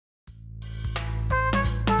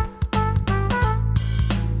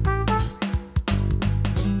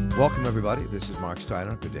Welcome, everybody. This is Mark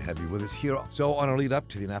Steiner. Good to have you with us here. So on our lead up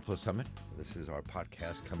to the Annapolis Summit, this is our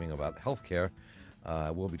podcast coming about healthcare.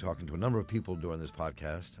 We'll be talking to a number of people during this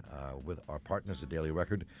podcast with our partners at Daily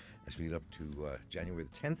Record as we lead up to January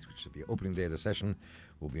the 10th, which is the opening day of the session.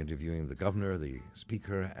 We'll be interviewing the governor, the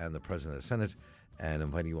speaker, and the president of the Senate, and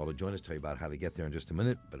inviting you all to join us, tell you about how to get there in just a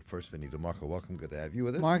minute. But first, Vinny DeMarco, welcome. Good to have you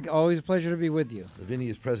with us. Mark, always a pleasure to be with you. Vinny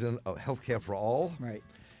is president of Healthcare for All. Right.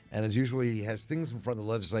 And as usual, he has things in front of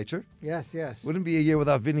the legislature. Yes. Wouldn't be a year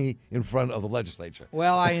without Vinny in front of the legislature.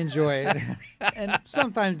 Well, I enjoy it. And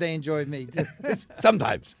sometimes they enjoyed me, too.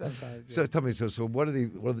 Sometimes. Yeah. So tell me, so what are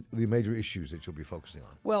the major issues that you'll be focusing on?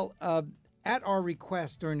 Well, at our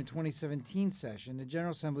request during the 2017 session, the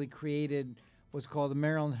General Assembly created what's called the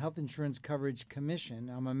Maryland Health Insurance Coverage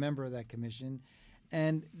Commission. I'm a member of that commission.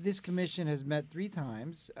 And this commission has met 3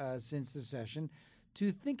 times since the session to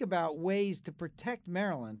think about ways to protect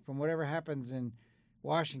Maryland from whatever happens in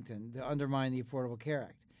Washington to undermine the Affordable Care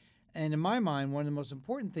Act. And in my mind, one of the most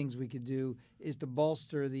important things we could do is to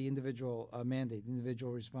bolster the individual mandate, the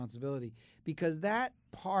individual responsibility, because that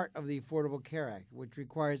part of the Affordable Care Act, which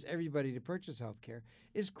requires everybody to purchase health care,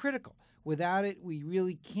 is critical. Without it, we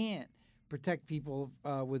really can't protect people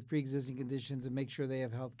with pre-existing conditions and make sure they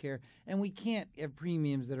have health care, and we can't have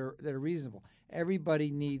premiums that are reasonable. Everybody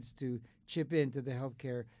needs to chip into the health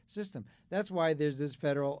care system. That's why there's this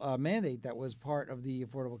federal mandate that was part of the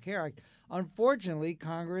Affordable Care Act. Unfortunately,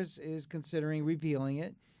 Congress is considering repealing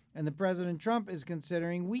it, and the President Trump is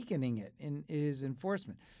considering weakening it in his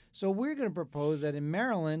enforcement. So we're going to propose that in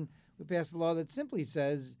Maryland, we pass a law that simply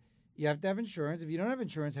says you have to have insurance. If you don't have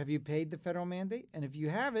insurance, have you paid the federal mandate? And if you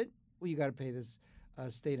haven't, well, you got to pay this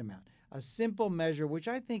state amount. A simple measure, which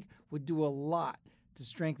I think would do a lot to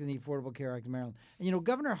strengthen the Affordable Care Act in Maryland. And,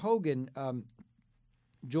 Governor Hogan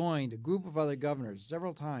joined a group of other governors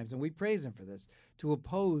several times, and we praise him for this, to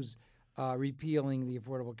oppose repealing the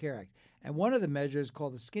Affordable Care Act. And one of the measures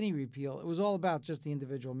called the skinny repeal, it was all about just the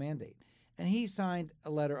individual mandate. And he signed a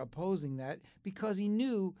letter opposing that because he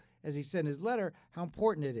knew, as he said in his letter, how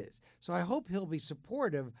important it is. So I hope he'll be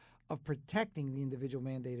supportive of protecting the individual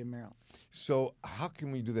mandate in Maryland. So how can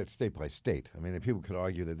we do that state by state? I mean, people could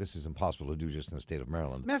argue that this is impossible to do just in the state of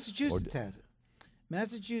Maryland. Massachusetts has it.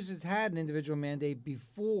 Massachusetts had an individual mandate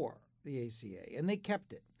before the ACA, and they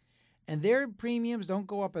kept it. And their premiums don't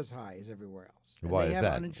go up as high as everywhere else. And why they is have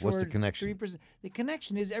that? Uninsured, What's the connection? 3%. The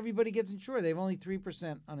connection is everybody gets insured. They have only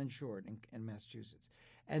 3% uninsured in Massachusetts.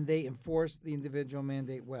 And they enforce the individual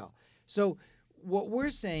mandate well. So what we're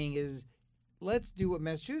saying is, let's do what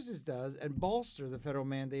Massachusetts does and bolster the federal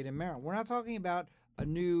mandate in Maryland. We're not talking about a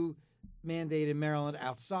new mandate in Maryland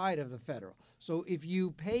outside of the federal. So if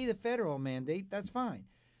you pay the federal mandate, that's fine.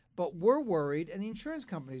 But we're worried, and the insurance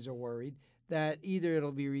companies are worried, that either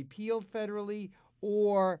it'll be repealed federally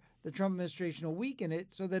or the Trump administration will weaken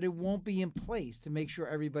it so that it won't be in place to make sure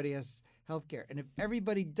everybody has health care. And if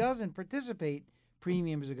everybody doesn't participate,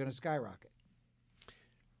 premiums are going to skyrocket.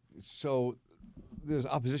 So there's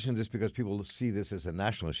opposition to this because people see this as a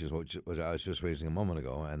national issue, which I was just raising a moment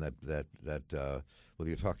ago, and that whether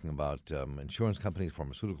you're talking about insurance companies,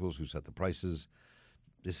 pharmaceuticals who set the prices,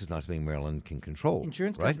 this is not something Maryland can control.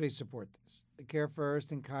 Insurance right? companies support this. Care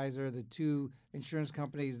First and Kaiser, the 2 insurance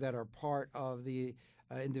companies that are part of the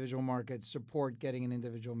individual market, support getting an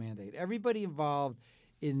individual mandate. Everybody involved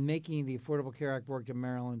in making the Affordable Care Act work in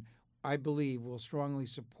Maryland, I believe, will strongly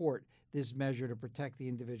support this measure to protect the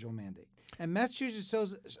individual mandate. And Massachusetts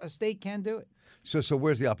shows a state can do it. So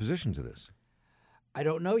where's the opposition to this? I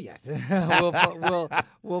don't know yet.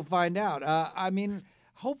 We'll find out.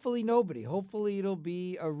 Hopefully nobody. Hopefully it'll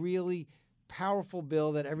be a really powerful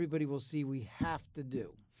bill that everybody will see we have to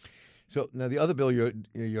do. So now the other bill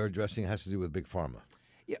you're addressing has to do with Big Pharma.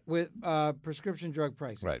 Yeah, with prescription drug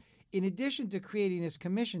prices. Right. In addition to creating this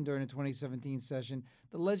commission during the 2017 session,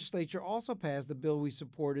 the legislature also passed the bill we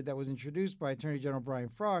supported that was introduced by Attorney General Brian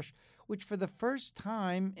Frosh, which for the first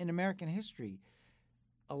time in American history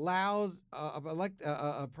allows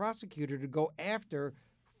a prosecutor to go after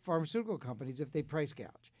pharmaceutical companies if they price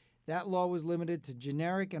gouge. That law was limited to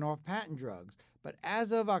generic and off-patent drugs, but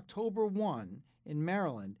as of October 1 in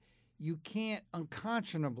Maryland, you can't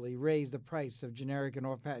unconscionably raise the price of generic and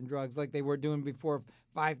off-patent drugs like they were doing before,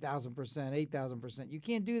 5,000%, 8,000%. You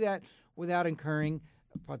can't do that without incurring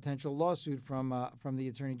a potential lawsuit from the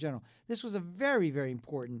Attorney General. This was a very, very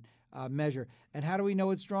important measure. And how do we know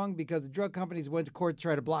it's strong? Because the drug companies went to court to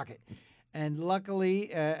try to block it. And luckily,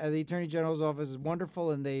 the Attorney General's office is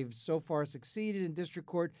wonderful, and they've so far succeeded in district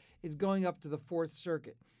court. It's going up to the Fourth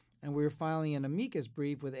Circuit. And we're filing an amicus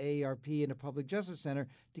brief with AARP and the Public Justice Center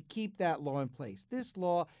to keep that law in place. This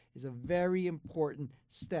law is a very important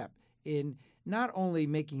step in not only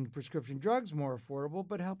making prescription drugs more affordable,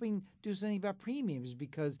 but helping do something about premiums,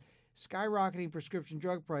 because skyrocketing prescription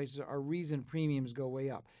drug prices are a reason premiums go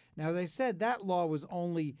way up. Now, as I said, that law was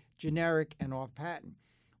only generic and off patent.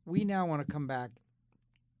 We now want to come back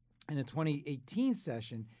in the 2018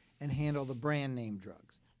 session and handle the brand name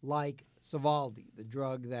drugs, like Sovaldi, the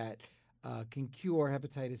drug that can cure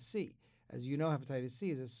hepatitis C. As you know, hepatitis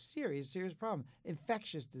C is a serious problem.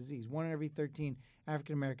 Infectious disease. 1 in every 13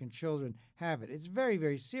 African-American children have it. It's very,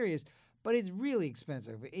 very serious, but it's really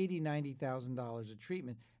expensive. $80,000, $90,000 a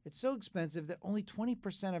treatment. It's so expensive that only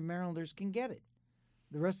 20% of Marylanders can get it.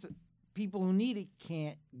 The rest of people who need it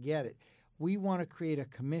can't get it. We want to create a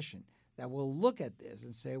commission that will look at this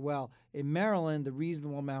and say, well, in Maryland, the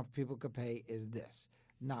reasonable amount people could pay is this,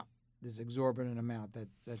 not this exorbitant amount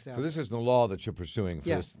that's out. So this is the law that you're pursuing for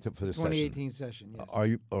this 2018 session. Yes. Are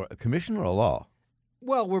you a commission or a law?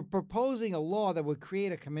 Well, we're proposing a law that would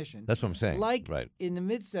create a commission. That's what I'm saying. Like right. In the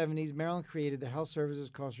mid-'70s, Maryland created the Health Services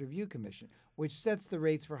Cost Review Commission, which sets the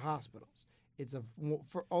rates for hospitals. It's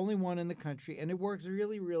for only one in the country, and it works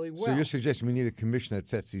really, really well. So you're suggesting we need a commission that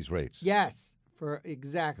sets these rates? Yes,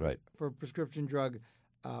 exactly. Right. For prescription drug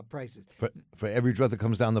prices. For every drug that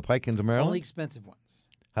comes down the pike into Maryland? Only expensive ones.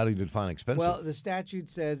 How do you define expensive? Well, the statute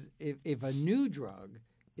says if a new drug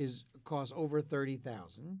costs over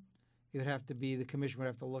 $30,000, it would have to be, the commission would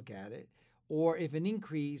have to look at it. Or if a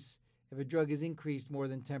drug is increased more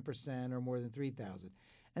than 10% or more than $3,000.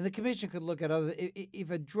 And the commission could look at if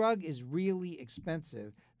a drug is really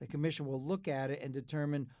expensive, the commission will look at it and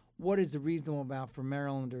determine what is the reasonable amount for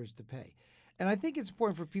Marylanders to pay. And I think it's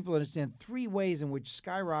important for people to understand 3 ways in which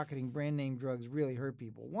skyrocketing brand name drugs really hurt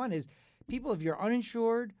people. One is people, if you're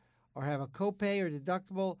uninsured or have a copay or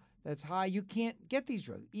deductible that's high, you can't get these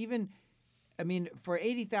drugs. For an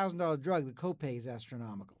 $80,000 drug, the copay is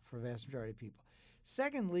astronomical for a vast majority of people.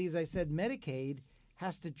 Secondly, as I said, Medicaid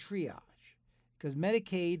has to triage because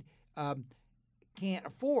Medicaid can't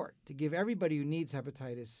afford to give everybody who needs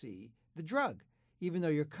hepatitis C the drug. Even though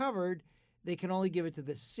you're covered, they can only give it to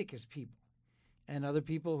the sickest people. And other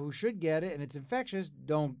people who should get it and it's infectious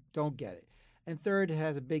don't get it. And third, it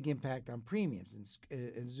has a big impact on premiums and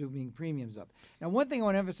zooming premiums up. Now, one thing I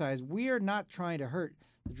want to emphasize, we are not trying to hurt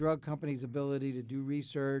the drug company's ability to do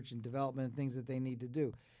research and development and things that they need to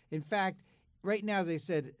do. In fact, right now, as I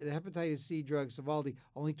said, the hepatitis C drug, Sovaldi,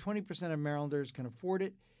 only 20% of Marylanders can afford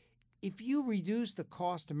it. If you reduce the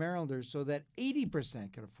cost to Marylanders so that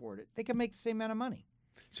 80% can afford it, they can make the same amount of money.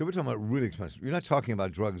 So we're talking about really expensive. You're not talking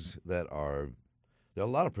about drugs that are – there are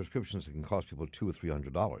a lot of prescriptions that can cost people $200 or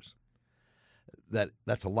 $300.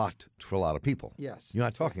 That's a lot for a lot of people. Yes. You're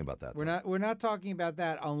not talking about that. We're not talking about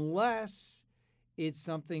that unless it's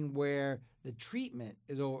something where the treatment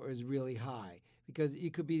is really high, because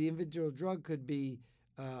it could be the individual drug could be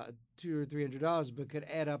 $200 or $300, but could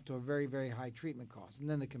add up to a very, very high treatment cost, and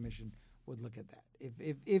then the commission would look at that. If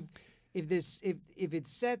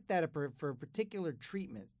it's set that for a particular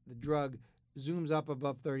treatment, the drug zooms up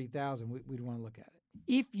above $30,000, we'd want to look at it.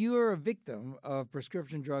 If you're a victim of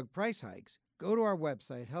prescription drug price hikes, go to our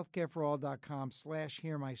website,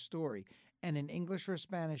 healthcareforall.com/hearmystory, and in English or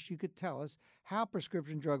Spanish, you could tell us how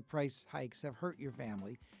prescription drug price hikes have hurt your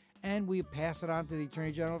family, and we pass it on to the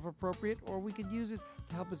Attorney General if appropriate, or we could use it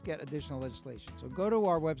to help us get additional legislation. So go to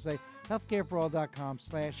our website,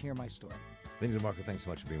 healthcareforall.com/hearmystory. Vincent DeMarco, thanks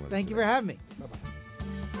so much for being with us. Thank you for having me. Bye-bye.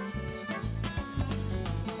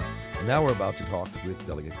 Now we're about to talk with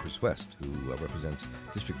Delegate Chris West, who represents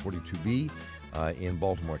District 42B in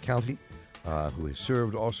Baltimore County, who has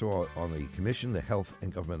served also on the commission, the Health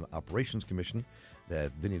and Government Operations Commission,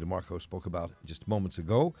 that Vinny DeMarco spoke about just moments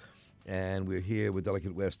ago. And we're here with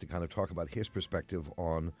Delegate West to kind of talk about his perspective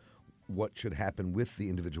on what should happen with the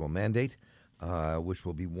individual mandate, which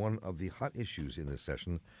will be one of the hot issues in this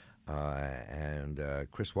session.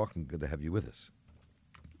 Chris, welcome. Good to have you with us.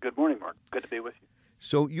 Good morning, Mark. Good to be with you.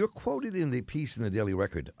 So you're quoted in the piece in the Daily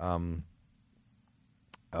Record. I'll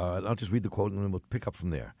just read the quote and then we'll pick up from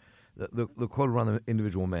there. The quote around the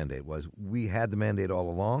individual mandate was, "We had the mandate all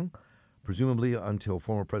along. Presumably until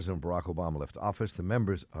former President Barack Obama left office, the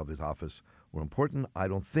members of his office were important. I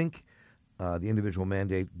don't think the individual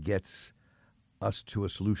mandate gets us to a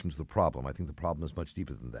solution to the problem. I think the problem is much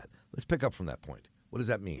deeper than that." Let's pick up from that point. What does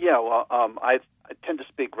that mean? Yeah, well, I tend to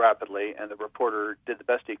speak rapidly, and the reporter did the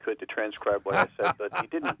best he could to transcribe what I said, but he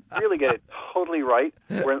didn't really get it totally right,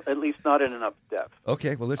 or at least not in enough depth.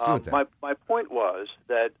 Okay, well, let's do it then. My point was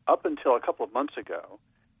that up until a couple of months ago,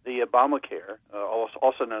 the Obamacare,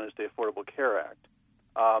 also known as the Affordable Care Act,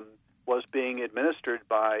 was being administered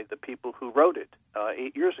by the people who wrote it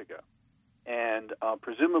 8 years ago. And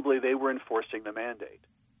presumably they were enforcing the mandate.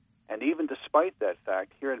 And even despite that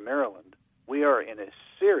fact, here in Maryland, we are in a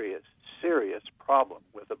serious, serious problem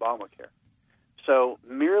with Obamacare. So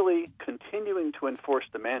merely continuing to enforce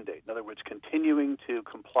the mandate, in other words, continuing to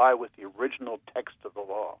comply with the original text of the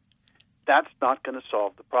law, that's not going to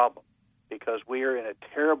solve the problem, because we are in a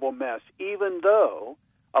terrible mess, even though,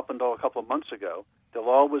 up until a couple of months ago, the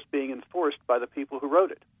law was being enforced by the people who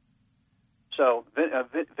wrote it. So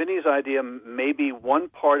Vinny's idea may be one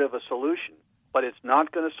part of a solution, but it's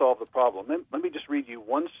not going to solve the problem. Let me just read you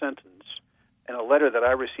one sentence in a letter that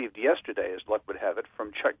I received yesterday, as luck would have it,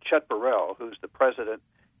 from Chet Burrell, who's the president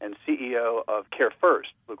and CEO of Care First,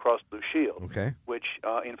 Blue Cross Blue Shield, which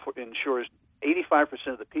insures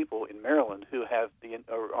 85% of the people in Maryland who have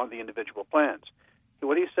are on the individual plans.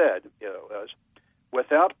 What he said was,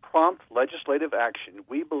 without prompt legislative action,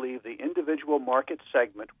 we believe the individual market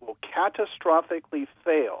segment will catastrophically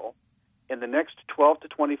fail in the next 12 to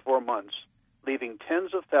 24 months, leaving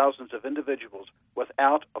tens of thousands of individuals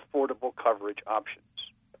without affordable coverage options.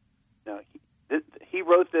 Now, he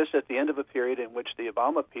wrote this at the end of a period in which the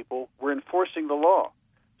Obama people were enforcing the law.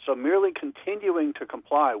 So merely continuing to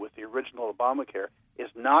comply with the original Obamacare is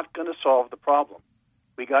not going to solve the problem.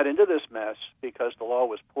 We got into this mess because the law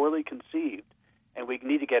was poorly conceived, and we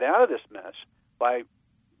need to get out of this mess by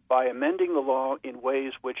amending the law in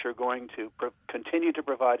ways which are going to continue to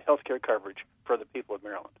provide health care coverage for the people of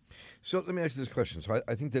Maryland. So let me ask you this question. So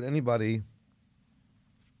I think that anybody,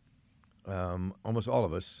 almost all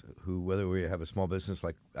of us, who, whether we have a small business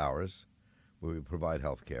like ours, where we provide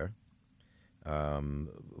health care,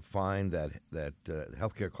 find that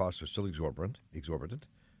healthcare costs are still exorbitant,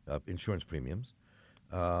 insurance premiums.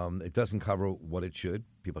 It doesn't cover what it should.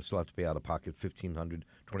 People still have to pay out of pocket $1,500,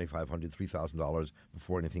 $2,500, $3,000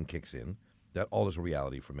 before anything kicks in. That all is a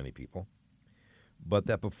reality for many people. But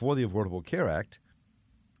that before the Affordable Care Act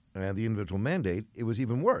and the individual mandate, it was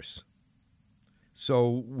even worse.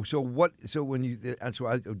 So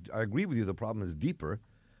I agree with you. The problem is deeper,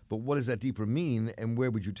 but what does that deeper mean, and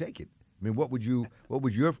where would you take it? I mean, what would your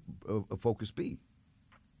focus be?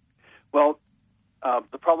 Well,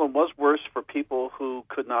 the problem was worse for people who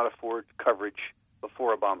could not afford coverage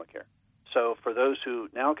before Obamacare. So for those who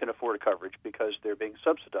now can afford coverage because they're being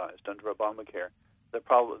subsidized under Obamacare,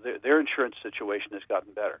 their insurance situation has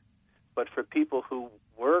gotten better. But for people who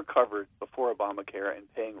were covered before Obamacare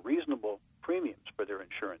and paying reasonable premiums for their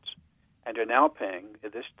insurance and are now paying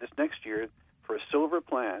this next year for a silver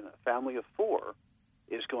plan, a family of four,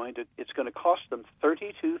 it's going to cost them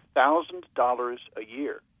 $32,000 a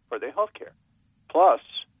year for their health care. Plus,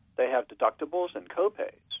 they have deductibles and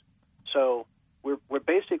copays. So we're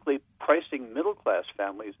basically pricing middle-class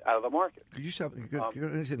families out of the market. Could you stop? Could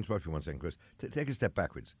I interrupt you one second, Chris? Take a step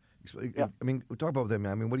backwards. Yeah. I mean, talk about them.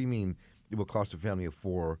 I mean, what do you mean it will cost a family of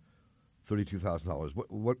four $32,000?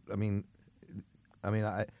 What? I mean,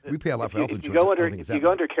 we pay a lot for health insurance. If you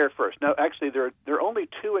go under Care First. Now, actually, there are only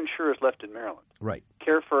two insurers left in Maryland. Right.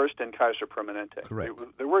 Care First and Kaiser Permanente. Correct.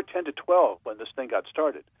 There were 10 to 12 when this thing got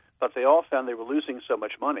started, but they all found they were losing so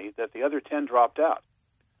much money that the other 10 dropped out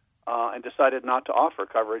and decided not to offer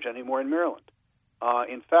coverage anymore in Maryland.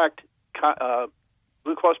 In fact,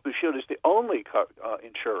 Blue Cross Blue Shield is the only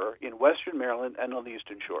insurer in Western Maryland and on the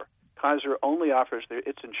Eastern Shore. Kaiser only offers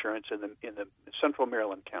its insurance in the central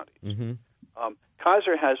Maryland counties. Mm-hmm.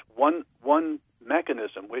 Kaiser has one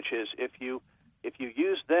mechanism, which is if you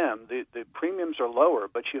use them, the premiums are lower,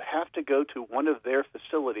 but you have to go to one of their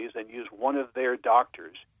facilities and use one of their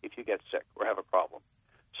doctors if you get sick or have a problem.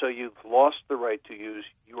 So you've lost the right to use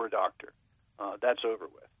your doctor. That's over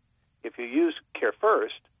with. If you use Care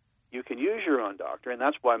First, you can use your own doctor, and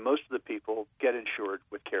that's why most of the people get insured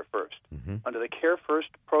with Care First. Mm-hmm. Under the Care First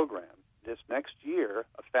program, this next year,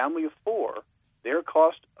 a family of four, their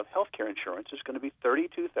cost of health care insurance is going to be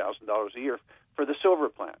 $32,000 a year for the silver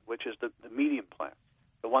plan, which is the medium plan,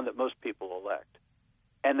 the one that most people elect.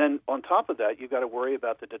 And then on top of that, you've got to worry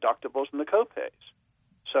about the deductibles and the copays.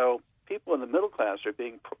 So people in the middle class are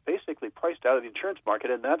being basically priced out of the insurance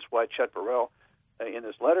market, and that's why Chet Burrell, in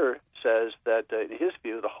his letter, says that in his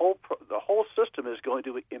view, the whole system is going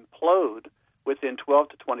to implode within 12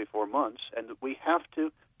 to 24 months, and that we have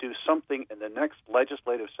to do something in the next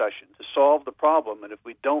legislative session to solve the problem. And if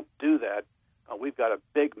we don't do that, we've got a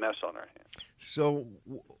big mess on our hands. So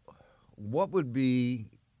what would be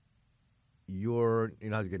your, I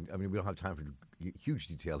mean, we don't have time for huge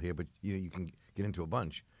detail here, but you can get into a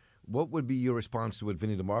bunch. What would be your response to what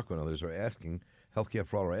Vinny DeMarco and others are asking, Healthcare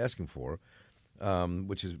for All are asking for,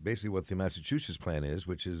 which is basically what the Massachusetts plan is,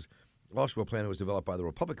 which is also a plan that was developed by the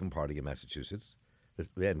Republican Party in Massachusetts,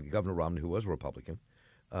 and Governor Romney, who was a Republican.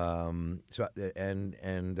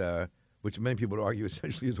 Which many people would argue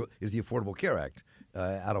essentially is the Affordable Care Act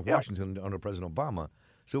out of Washington under President Obama.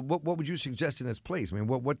 So what would you suggest in its place? I mean,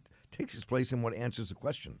 what takes its place and what answers the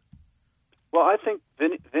question? Well, I think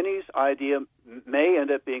Vinny's idea may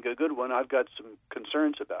end up being a good one. I've got some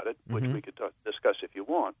concerns about it, which we could discuss if you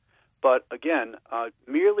want. But again,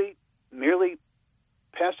 merely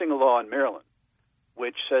passing a law in Maryland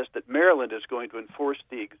which says that Maryland is going to enforce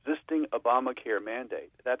the existing Obamacare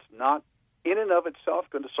mandate, that's not in and of itself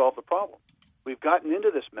going to solve the problem. We've gotten into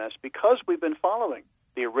this mess because we've been following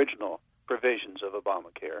the original provisions of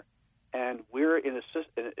Obamacare, and we're in a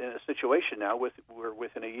situation now we're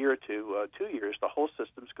within a year to 2 years, the whole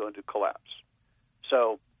system's going to collapse.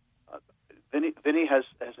 So Vinny has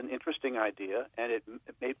an interesting idea, and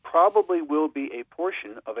it probably will be a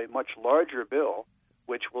portion of a much larger bill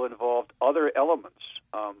which will involve other elements.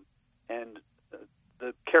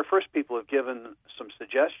 The Care First people have given some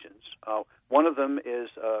suggestions. One of them is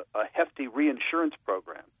a hefty reinsurance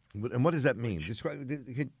program. And what does that mean?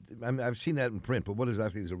 I've seen that in print, but what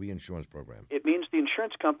exactly is a reinsurance program? It means the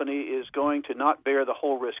insurance company is going to not bear the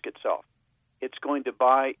whole risk itself. It's going to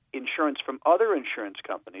buy insurance from other insurance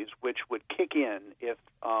companies, which would kick in if,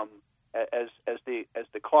 as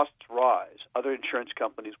the costs rise, other insurance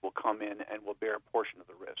companies will come in and will bear a portion of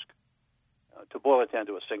the risk. To boil it down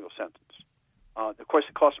to a single sentence. Of course,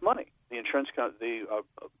 it costs money. The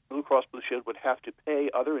Blue Cross Blue Shield would have to pay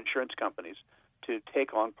other insurance companies to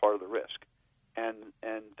take on part of the risk, and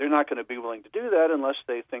they're not going to be willing to do that unless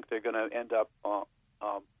they think they're going to end up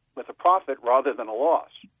with a profit rather than a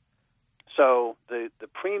loss. So the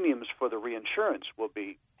premiums for the reinsurance will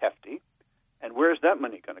be hefty, and where's that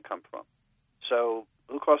money going to come from? So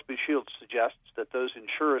Blue Cross Blue Shield suggests that those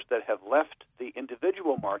insurers that have left the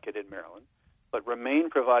individual market in Maryland but remain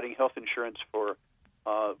providing health insurance for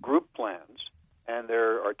group plans, and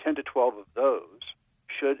there are 10 to 12 of those,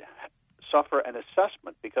 should suffer an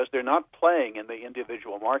assessment because they're not playing in the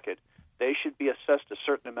individual market. They should be assessed a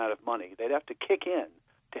certain amount of money. They'd have to kick in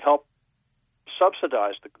to help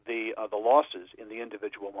subsidize the losses in the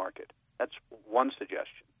individual market. That's one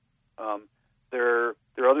suggestion. There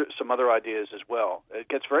are some other ideas as well. It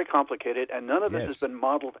gets very complicated, and none of this has been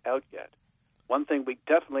modeled out yet. One thing we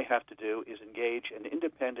definitely have to do is engage an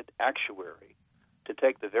independent actuary to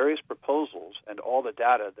take the various proposals and all the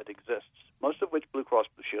data that exists, most of which Blue Cross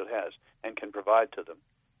Blue Shield has and can provide to them,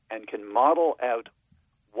 and can model out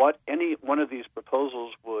what any one of these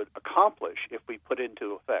proposals would accomplish if we put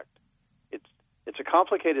into effect. It's a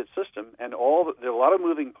complicated system, and there are a lot of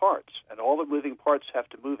moving parts, and all the moving parts have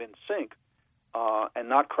to move in sync and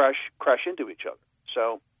not crash into each other.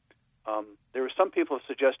 So there are some people who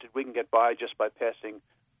suggested we can get by just by passing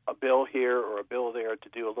a bill here or a bill there to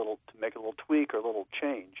make a little tweak or a little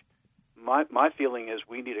change. My feeling is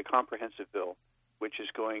we need a comprehensive bill which is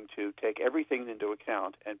going to take everything into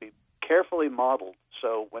account and be carefully modeled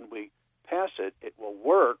so when we pass it, it will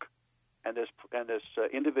work and this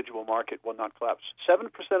individual market will not collapse. 7%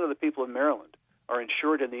 of the people in Maryland are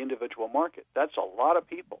insured in the individual market. That's a lot of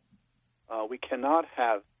people. We cannot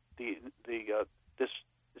have this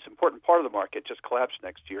important part of the market just collapse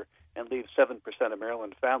next year and leave 7% of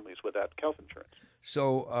Maryland families without health insurance.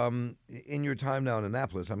 So in your time now in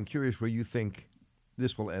Annapolis, I'm curious where you think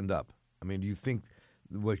this will end up. I mean, do you think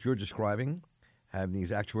what you're describing, having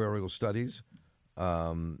these actuarial studies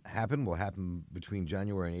will happen between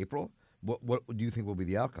January and April? What do you think will be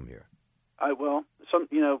the outcome here?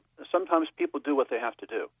 Sometimes people do what they have to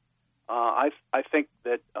do. I think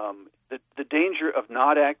that the danger of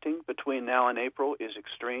not acting between now and April is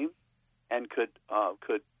extreme, and could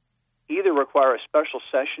either require a special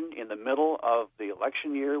session in the middle of the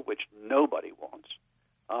election year, which nobody wants.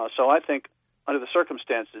 So I think under the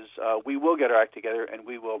circumstances, we will get our act together and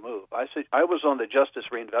we will move. I was on the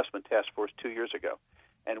Justice Reinvestment Task Force 2 years ago,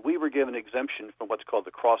 and we were given exemption from what's called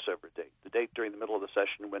the crossover date, the date during the middle of the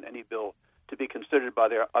session when any bill to be considered by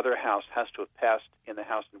the other House has to have passed in the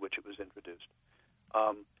House in which it was introduced.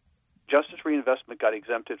 Justice reinvestment got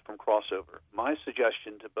exempted from crossover. My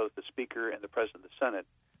suggestion to both the Speaker and the President of the Senate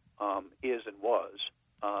is and was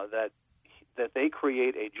that they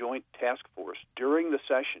create a joint task force during the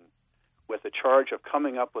session with a charge of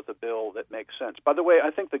coming up with a bill that makes sense. By the way,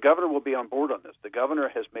 I think the governor will be on board on this. The governor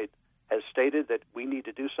has stated that we need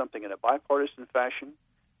to do something in a bipartisan fashion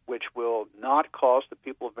which will not cause the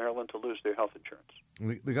people of Maryland to lose their health insurance.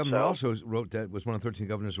 The governor also wrote that, was one of 13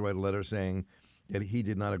 governors to write a letter saying that he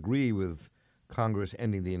did not agree with Congress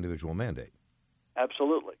ending the individual mandate.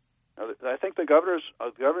 Absolutely. I think the governor's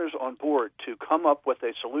on board to come up with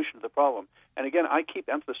a solution to the problem. And again, I keep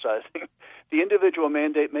emphasizing the individual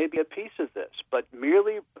mandate may be a piece of this, but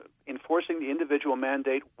merely enforcing the individual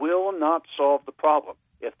mandate will not solve the problem.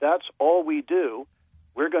 If that's all we do,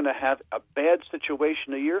 we're going to have a bad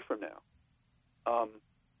situation a year from now. I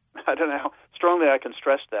don't know how strongly I can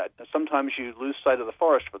stress that. Sometimes you lose sight of the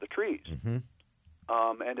forest for the trees. Mm-hmm.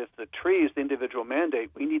 And if the tree is the individual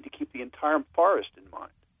mandate, we need to keep the entire forest in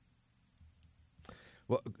mind.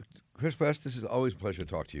 Well, Chris West, this is always a pleasure to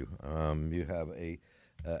talk to you. You have a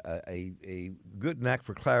good knack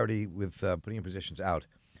for clarity with putting your positions out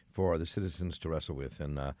for the citizens to wrestle with.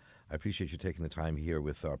 And I appreciate you taking the time here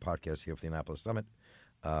with our podcast here for the Annapolis Summit.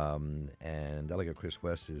 And Delegate Chris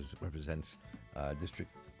West represents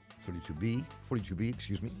District 42B,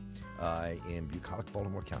 in bucolic,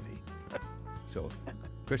 Baltimore County. So,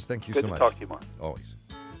 Chris, thank you so much. Good to talk to you, Mark. Always.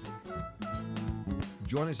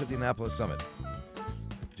 Join us at the Annapolis Summit.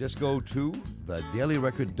 Just go to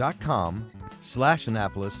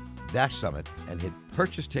thedailyrecord.com/Annapolis-Summit and hit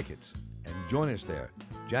purchase tickets and join us there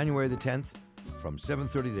January the 10th from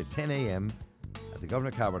 7:30 to 10 a.m. at the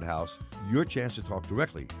Governor Calvert House. Your chance to talk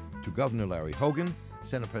directly to Governor Larry Hogan,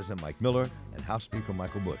 Senate President Mike Miller, and House Speaker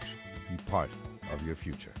Michael Bush. Be part of your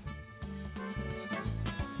future.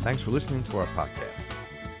 Thanks for listening to our podcast.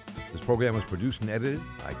 This program was produced and edited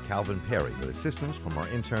by Calvin Perry with assistance from our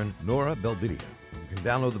intern Nora Belvidia. You can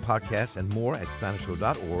download the podcast and more at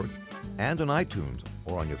steinershow.org and on iTunes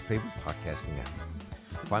or on your favorite podcasting app.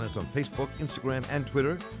 Find us on Facebook, Instagram, and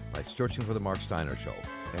Twitter by searching for The Mark Steiner Show.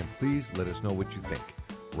 And please let us know what you think.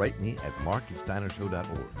 Write me at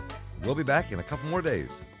mark@steinershow.org. We'll be back in a couple more days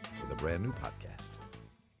with a brand new podcast.